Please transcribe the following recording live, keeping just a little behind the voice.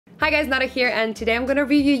Hi guys, Nada here, and today I'm gonna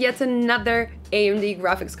review yet another AMD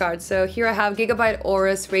graphics card. So here I have Gigabyte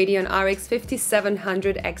AORUS Radeon RX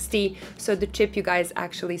 5700 XT, so the chip you guys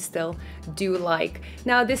actually still do like.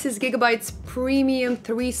 Now this is Gigabyte's premium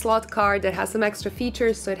 3-slot card that has some extra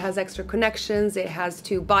features, so it has extra connections, it has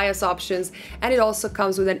 2 BIOS options, and it also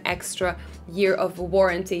comes with an extra year of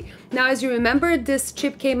warranty. Now as you remember, this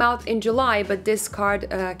chip came out in July, but this card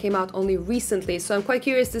came out only recently, so I'm quite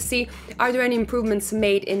curious to see, are there any improvements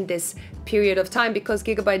made in this period of time, because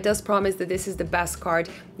Gigabyte does promise that this is the best card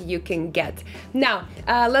you can get. Now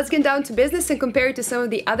let's get down to business and compare it to some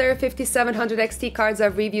of the other 5700 XT cards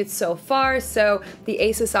I've reviewed so far. So the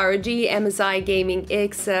ASUS ROG, MSI Gaming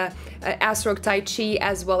X, ASRock Taichi,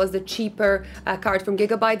 as well as the cheaper card from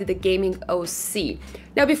Gigabyte, the Gaming OC.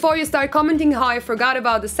 Now before you start commenting how I forgot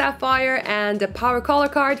about the Sapphire and the Power Color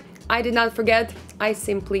card, I did not forget, I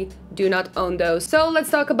simply do not own those. So let's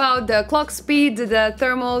talk about the clock speed, the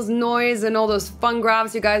thermals, noise, and all those fun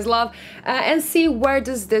graphs you guys love, and see where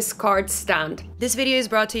does this card stand. This video is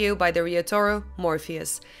brought to you by the Toro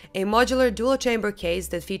Morpheus, a modular dual chamber case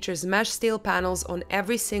that features mesh steel panels on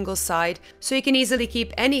every single side, so you can easily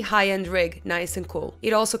keep any high-end rig nice and cool.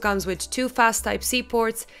 It also comes with 2 fast Type-C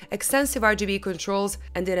ports, extensive RGB controls,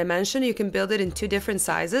 and did I mention you can build it in 2 different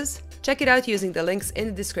sizes? Check it out using the links in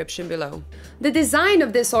the description below. The design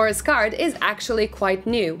of this AORUS card is actually quite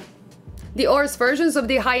new. The AORUS versions of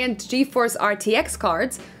the high-end GeForce RTX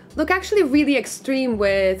cards look actually really extreme,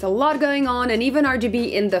 with a lot going on and even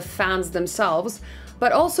RGB in the fans themselves,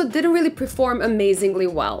 but also didn't really perform amazingly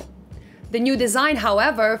well. The new design,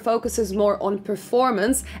 however, focuses more on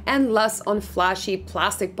performance and less on flashy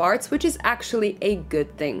plastic parts, which is actually a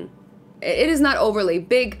good thing. It is not overly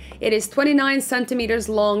big, it is 29 centimeters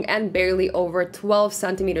long and barely over 12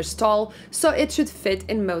 centimeters tall, so it should fit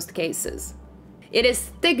in most cases. It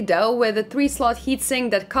is thick though, with a 3-slot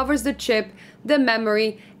heatsink that covers the chip, the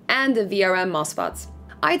memory, and the VRM MOSFETs.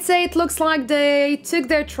 I'd say it looks like they took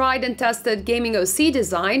their tried and tested Gaming OC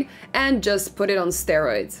design and just put it on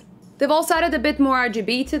steroids. They've also added a bit more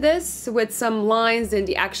RGB to this, with some lines in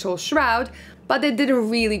the actual shroud, but they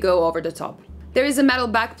didn't really go over the top. There is a metal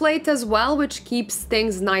backplate as well, which keeps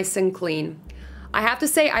things nice and clean. I have to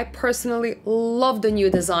say, I personally love the new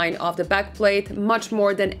design of the backplate much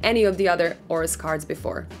more than any of the other AORUS cards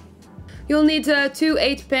before. You'll need 2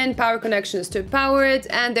 8-pin power connections to power it,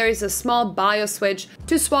 and there is a small BIOS switch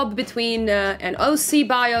to swap between an OC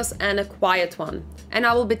BIOS and a quiet one, and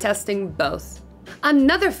I will be testing both.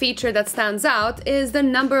 Another feature that stands out is the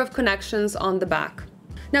number of connections on the back.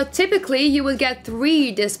 Now typically you would get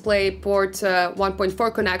 3 DisplayPort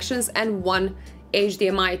 1.4 connections and 1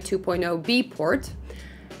 HDMI 2.0B port,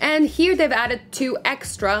 and here they've added 2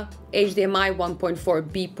 extra HDMI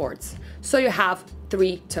 1.4B ports, so you have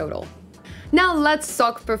 3 total. Now let's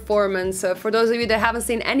talk performance. For those of you that haven't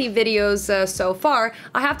seen any videos so far,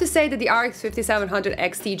 I have to say that the RX 5700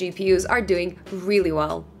 XT GPUs are doing really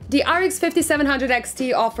well. The RX 5700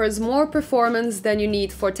 XT offers more performance than you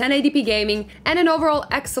need for 1080p gaming and an overall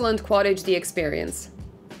excellent Quad HD experience.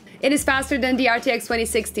 It is faster than the RTX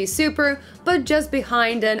 2060 Super, but just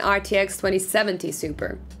behind an RTX 2070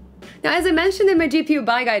 Super. Now, as I mentioned in my GPU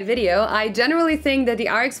buy guide video, I generally think that the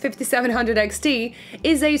RX 5700 XT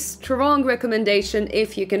is a strong recommendation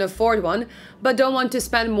if you can afford one, but don't want to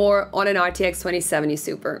spend more on an RTX 2070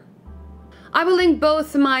 Super. I will link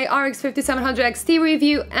both my RX 5700 XT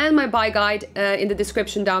review and my buy guide in the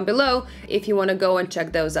description down below if you want to go and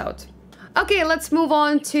check those out. Okay, let's move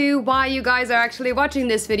on to why you guys are actually watching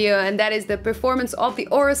this video, and that is the performance of the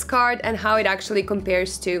AORUS card and how it actually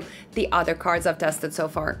compares to the other cards I've tested so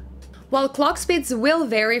far. While clock speeds will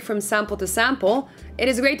vary from sample to sample, it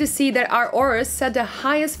is great to see that our AORUS set the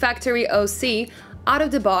highest factory OC out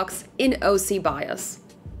of the box in OC BIOS.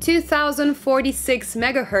 2046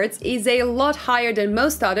 MHz is a lot higher than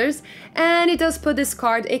most others, and it does put this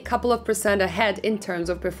card a couple of % ahead in terms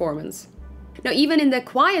of performance. Now, even in the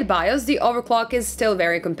quiet BIOS, the overclock is still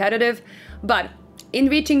very competitive, but in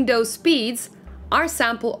reaching those speeds, our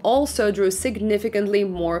sample also drew significantly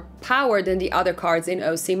more power than the other cards in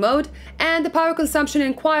OC mode, and the power consumption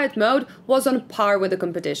in quiet mode was on par with the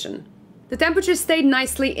competition. The temperature stayed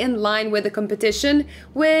nicely in line with the competition,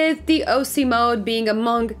 with the OC mode being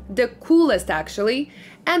among the coolest actually,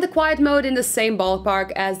 and the quiet mode in the same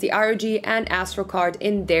ballpark as the ROG and ASRock card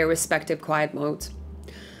in their respective quiet modes.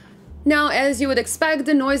 Now, as you would expect,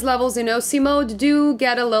 the noise levels in OC mode do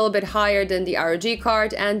get a little bit higher than the ROG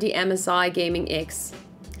card and the MSI Gaming X.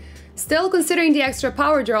 Still, considering the extra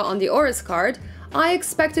power draw on the AORUS card, I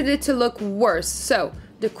expected it to look worse, so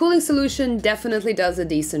the cooling solution definitely does a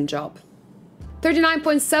decent job.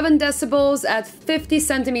 39.7 decibels at 50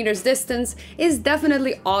 centimeters distance is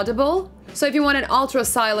definitely audible, so if you want an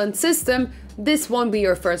ultra-silent system, this won't be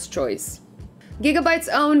your first choice. Gigabyte's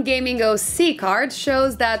own Gaming OC card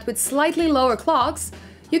shows that with slightly lower clocks,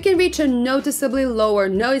 you can reach a noticeably lower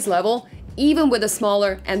noise level even with a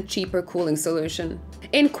smaller and cheaper cooling solution.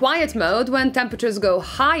 In quiet mode, when temperatures go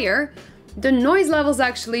higher, the noise levels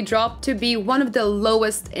actually drop to be one of the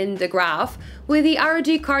lowest in the graph, with the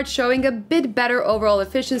ROG card showing a bit better overall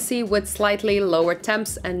efficiency with slightly lower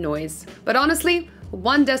temps and noise. But honestly,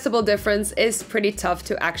 1 decibel difference is pretty tough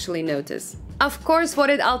to actually notice. Of course, what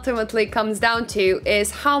it ultimately comes down to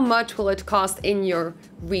is how much will it cost in your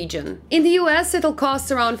region. In the US, it'll cost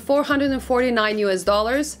around $449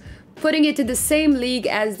 US, putting it in the same league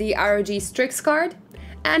as the ROG Strix card,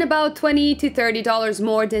 and about $20 to $30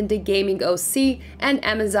 more than the Gaming OC and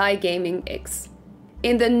MSI Gaming X.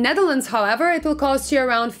 In the Netherlands, however, it will cost you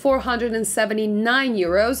around 479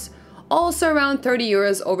 euros, also around 30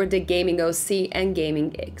 euros over the Gaming OC and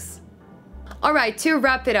Gaming X. Alright, to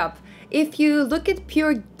wrap it up, if you look at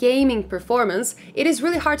pure gaming performance, it is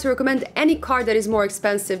really hard to recommend any card that is more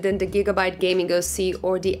expensive than the Gigabyte Gaming OC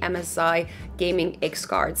or the MSI Gaming X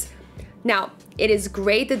cards. Now, it is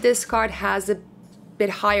great that this card has a bit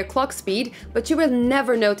higher clock speed, but you will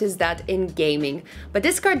never notice that in gaming. But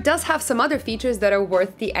this card does have some other features that are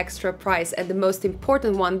worth the extra price, and the most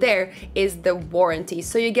important one there is the warranty.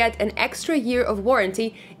 So you get an extra year of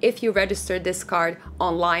warranty if you register this card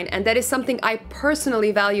online, and that is something I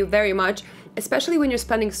personally value very much, especially when you're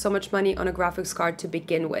spending so much money on a graphics card to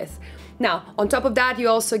begin with. Now, on top of that, you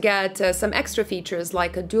also get some extra features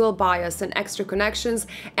like a dual BIOS and extra connections,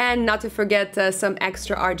 and not to forget some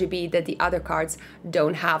extra RGB that the other cards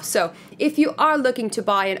don't have. So if you are looking to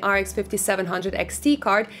buy an RX 5700 XT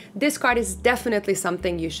card, this card is definitely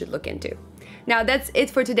something you should look into. Now that's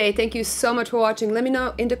it for today. Thank you so much for watching. Let me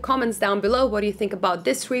know in the comments down below what you think about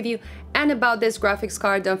this review and about this graphics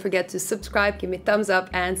card. Don't forget to subscribe, give me a thumbs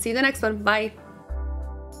up, and see you in the next one. Bye!